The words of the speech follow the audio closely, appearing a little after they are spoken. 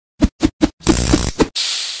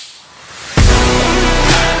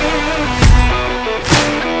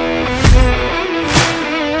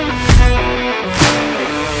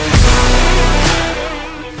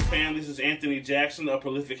Jackson of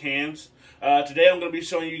Prolific Hands. Today I'm going to be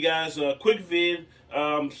showing you guys a quick vid.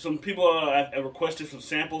 Some people have requested some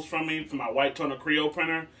samples from me for my white toner Crio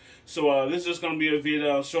printer. So this is just going to be a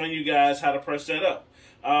video showing you guys how to press that up.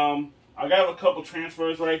 I got a couple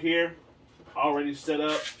transfers right here already set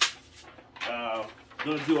up. I'm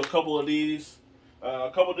going to do a couple of these,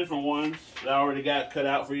 a couple different ones that I already got cut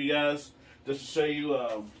out for you guys, just to show you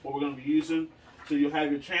what we're going to be using. So you'll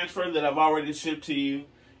have your transfer that I've already shipped to you,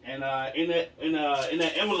 and in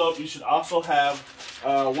that envelope you should also have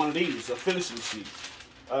one of these, a finishing sheet.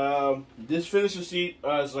 This finishing sheet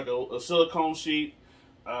is like a silicone sheet.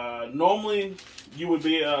 Normally you would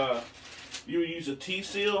use a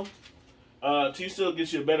T-seal. T-seal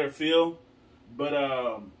gets you a better feel,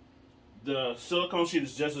 but the silicone sheet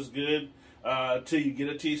is just as good till you get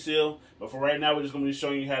a T-seal. But for right now, we're just going to be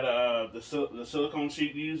showing you how to, the silicone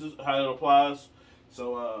sheet uses, how it applies.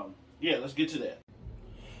 So yeah, let's get to that.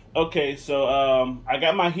 Okay, so I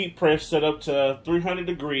got my heat press set up to 300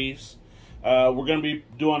 degrees. We're going to be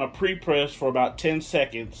doing a pre-press for about 10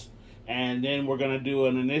 seconds, and then we're going to do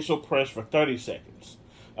an initial press for 30 seconds.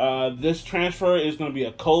 This transfer is going to be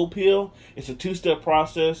a cold peel. It's a two-step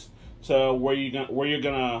process. So where you're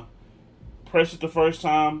gonna press it the first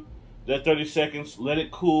time, that 30 seconds, let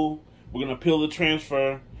it cool. We're gonna peel the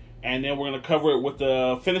transfer, and then we're gonna cover it with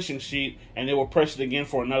the finishing sheet, and then we'll press it again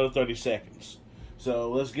for another 30 seconds.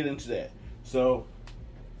 So let's get into that. So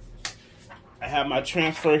I have my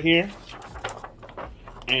transfer here,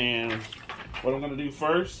 and what I'm gonna do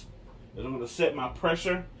first is I'm gonna set my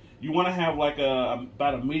pressure. You want to have like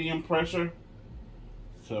about a medium pressure.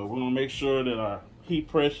 So we're gonna make sure that our heat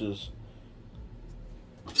press is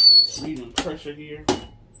medium pressure here.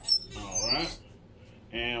 Alright.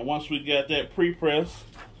 And once we got that pre-press,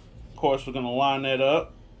 of course we're gonna line that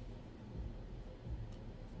up.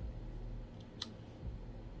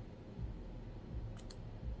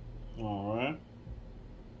 Alright.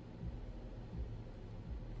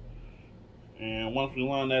 And once we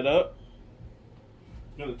line that up,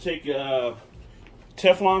 I'm gonna take a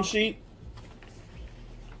Teflon sheet,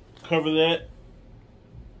 cover that.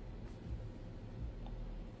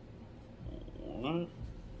 Alright.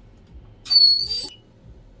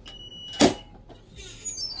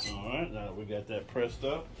 Alright, now that we got that pressed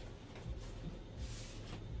up,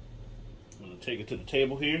 I'm gonna take it to the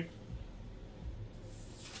table here.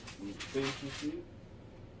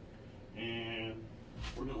 And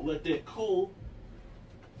we're gonna let that cool.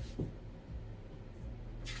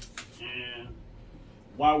 And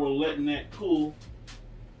while we're letting that cool,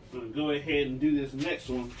 I'm gonna go ahead and do this next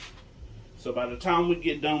one. So by the time we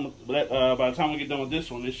get done with this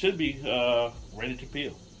one, it should be ready to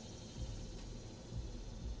peel.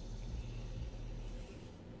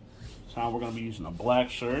 This time we're gonna be using a black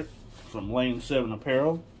shirt from Lane 7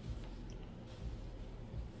 Apparel.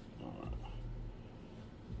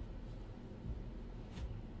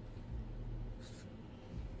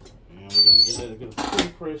 And we're gonna get a good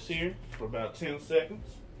pre-press here for about 10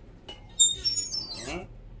 seconds. All right.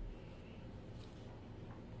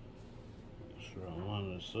 Sure, I'll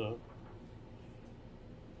line this up.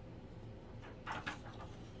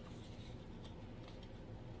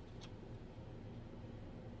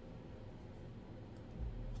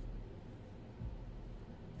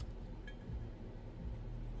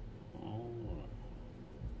 Alright.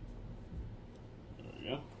 There we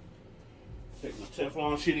go. Take my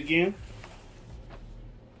Teflon sheet again.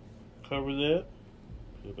 Cover that.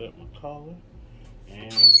 Put back my collar.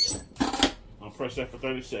 And I'll press that for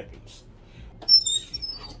 30 seconds.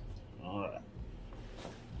 Alright.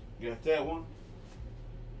 Got that one.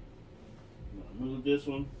 I'm gonna move this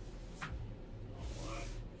one. Alright.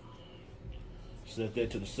 Set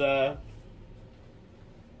that to the side.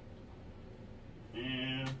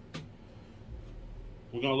 And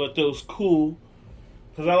we're gonna let those cool.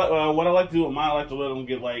 Because what I like to do with mine, I like to let them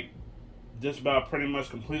get like just about pretty much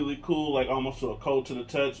completely cool, like almost to a cold to the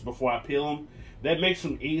touch before I peel them. That makes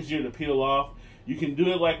them easier to peel off. You can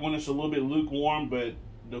do it like when it's a little bit lukewarm, but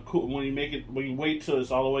when you wait till it's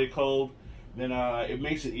all the way cold, then it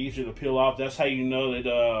makes it easier to peel off. That's how you know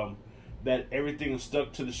that that everything is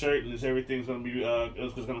stuck to the shirt and everything's gonna be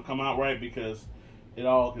it's gonna come out right, because it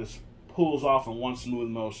all just pulls off in one smooth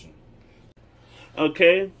motion.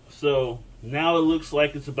 Okay, so now it looks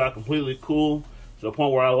like it's about completely cool to the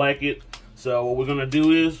point where I like it. So what we're gonna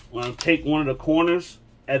do is we're gonna take one of the corners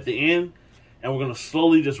at the end, and we're gonna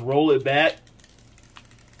slowly just roll it back.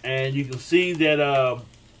 And you can see that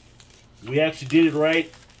we actually did it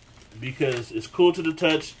right, because it's cool to the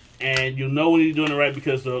touch, and you'll know when you're doing it right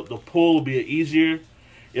because the pull will be easier.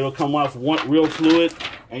 It'll come off real fluid,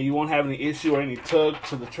 and you won't have any issue or any tug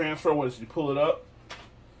to the transfer once you pull it up.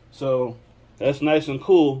 So that's nice and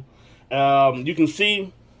cool. You can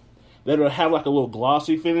see that it'll have like a little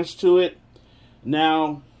glossy finish to it.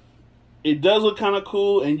 Now, it does look kind of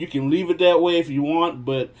cool, and you can leave it that way if you want,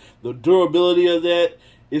 but the durability of that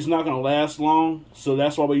is not going to last long. So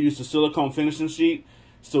that's why we use the silicone finishing sheet,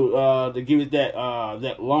 so to give it that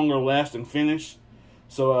that longer lasting finish.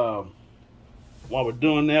 So while we're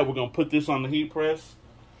doing that, we're going to put this on the heat press,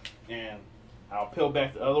 and I'll peel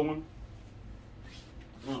back the other one.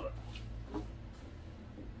 All right.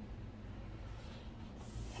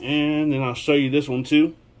 And then I'll show you this one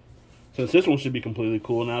too, since this one should be completely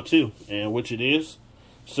cool now too, and which it is.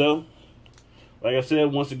 So, like I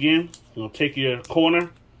said, once again, you're going to take your corner,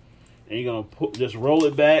 and you're going to just roll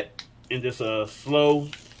it back in just a slow,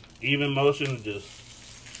 even motion, and just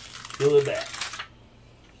peel it back.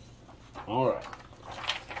 Alright,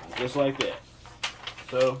 just like that.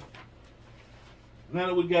 So, now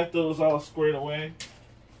that we got those all squared away,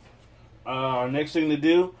 our next thing to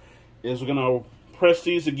do is we're going to press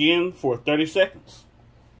these again for 30 seconds.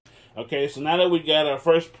 Okay, so now that we got our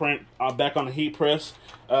first print back on the heat press,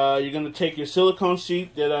 you're going to take your silicone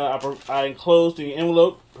sheet that I enclosed in the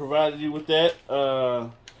envelope, provided you with that.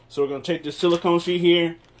 So we're going to take this silicone sheet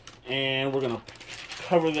here, and we're going to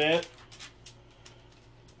cover that.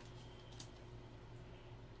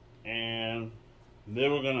 And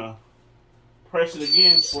then we're going to press it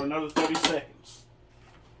again for another 30 seconds.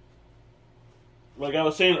 Like I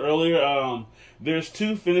was saying earlier, there's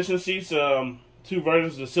two finishing sheets, two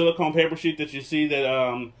versions of the silicone paper sheet that you see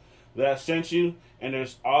that that I sent you, and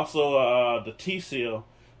there's also the T-seal.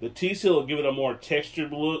 The T-seal will give it a more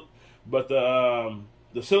textured look, but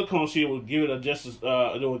the silicone sheet will give it a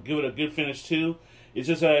it will give it a good finish too. It's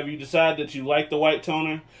just if you decide that you like the white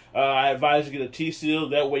toner, I advise you get a T-seal.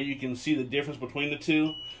 That way you can see the difference between the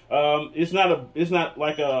two. It's not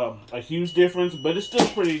like a huge difference, but it's still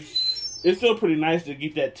pretty nice to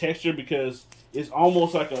get that texture, because it's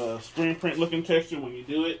almost like a screen print looking texture when you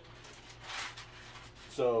do it.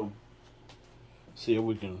 So, see if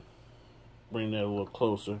we can bring that a little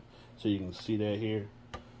closer so you can see that here.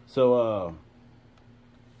 So,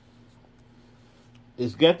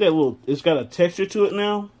 it's got a texture to it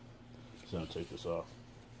now. So I'm gonna take this off.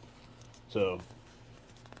 So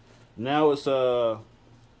now it's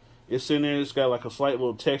in there. It's got like a slight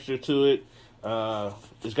little texture to it.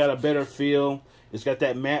 It's got a better feel. It's got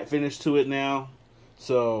that matte finish to it now,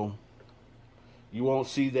 so you won't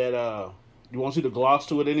see that. You won't see the gloss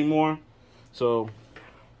to it anymore. So,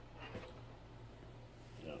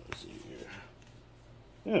 yeah, let's see here.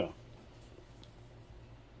 Yeah,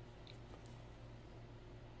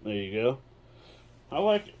 there you go. I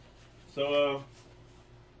like it. So,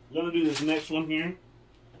 I'm gonna do this next one here.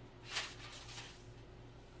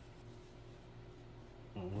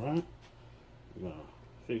 All right. I'm gonna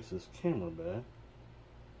fix this camera back.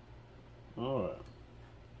 Alright,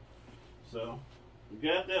 so we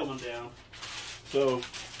got that one down. So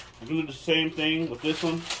I'm going to do the same thing with this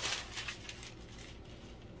one.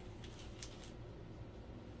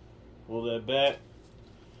 Pull that back,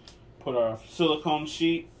 put our silicone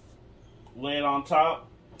sheet, lay it on top,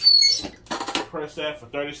 press that for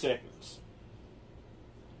 30 seconds.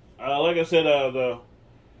 Like I said, the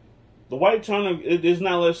white toner, it is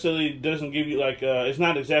not necessarily, doesn't give you like, it's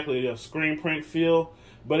not exactly a screen print feel,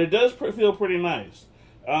 but it does feel pretty nice.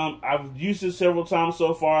 I've used it several times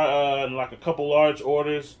so far, in like a couple large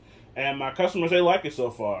orders, and my customers, they like it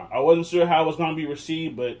so far. I wasn't sure how it was going to be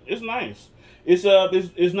received, but it's nice. It's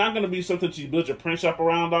not going to be something you build your print shop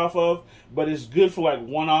around off of, but it's good for like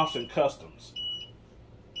one-offs and customs.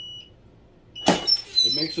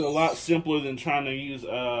 It makes it a lot simpler than trying to use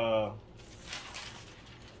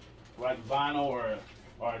like vinyl or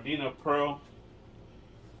Ardena Pearl,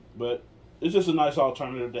 but it's just a nice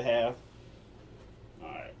alternative to have.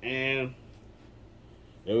 Alright, and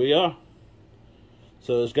there we are.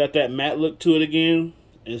 So it's got that matte look to it again.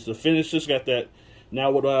 It's the finish. It's got that. Now,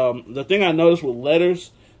 with the thing I noticed with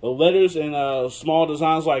letters, the letters and small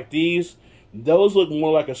designs like these, those look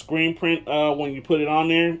more like a screen print when you put it on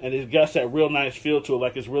there, and it got that real nice feel to it,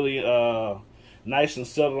 like it's really nice and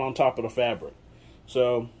settled on top of the fabric.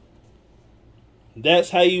 So that's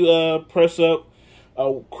how you press up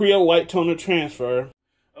a Crio white toner transfer.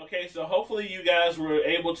 Okay, so hopefully you guys were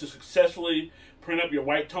able to successfully print up your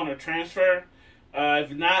white toner transfer.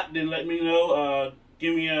 If not, then let me know.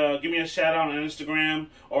 Give me a shout out on Instagram,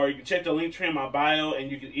 or you can check the link tree in my bio, and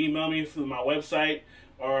you can email me through my website,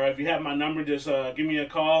 or if you have my number, just give me a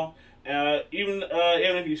call. Even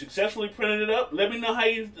if you successfully printed it up, let me know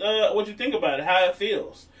how what you think about it, how it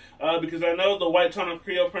feels. Because I know the white toner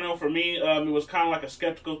Crio printer for me, it was kind of like a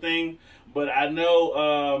skeptical thing, but I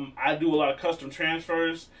know I do a lot of custom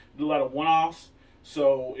transfers, do a lot of one-offs,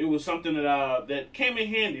 so it was something that that came in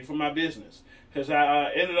handy for my business. Because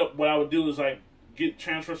I ended up, what I would do is like get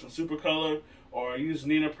transfers from Supercolor or use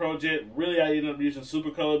Nina Project. Really, I ended up using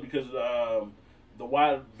Supercolor because the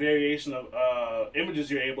wide variation of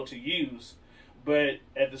images you're able to use. But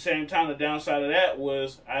at the same time, the downside of that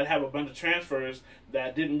was I'd have a bunch of transfers that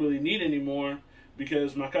I didn't really need anymore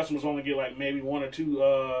because my customers only get like maybe 1 or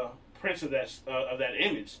 2 prints of that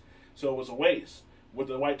image, so it was a waste. With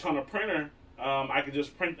the white toner printer, I could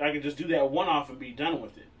just do that one-off and be done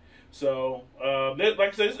with it. So, like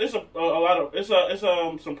I said, it's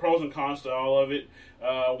some pros and cons to all of it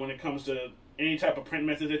when it comes to any type of print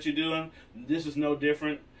method that you're doing. This is no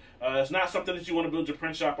different. It's not something that you want to build your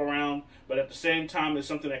print shop around, but at the same time, it's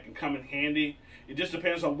something that can come in handy. It just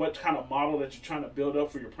depends on what kind of model that you're trying to build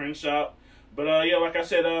up for your print shop. But yeah, like I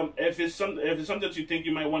said, if it's something that you think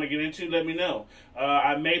you might want to get into, let me know.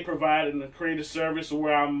 I may provide a creative service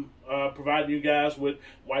where I'm providing you guys with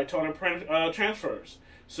white toner print transfers.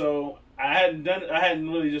 So I hadn't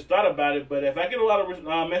really just thought about it, but if I get a lot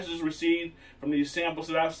of messages received from these samples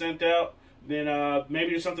that I've sent out, then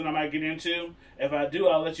maybe it's something I might get into. If I do,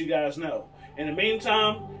 I'll let you guys know. In the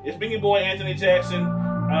meantime, it's been your boy Anthony Jackson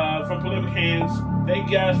from Prolific Hands. Thank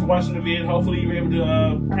you guys for watching the video. Hopefully you were able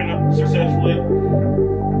to print up successfully.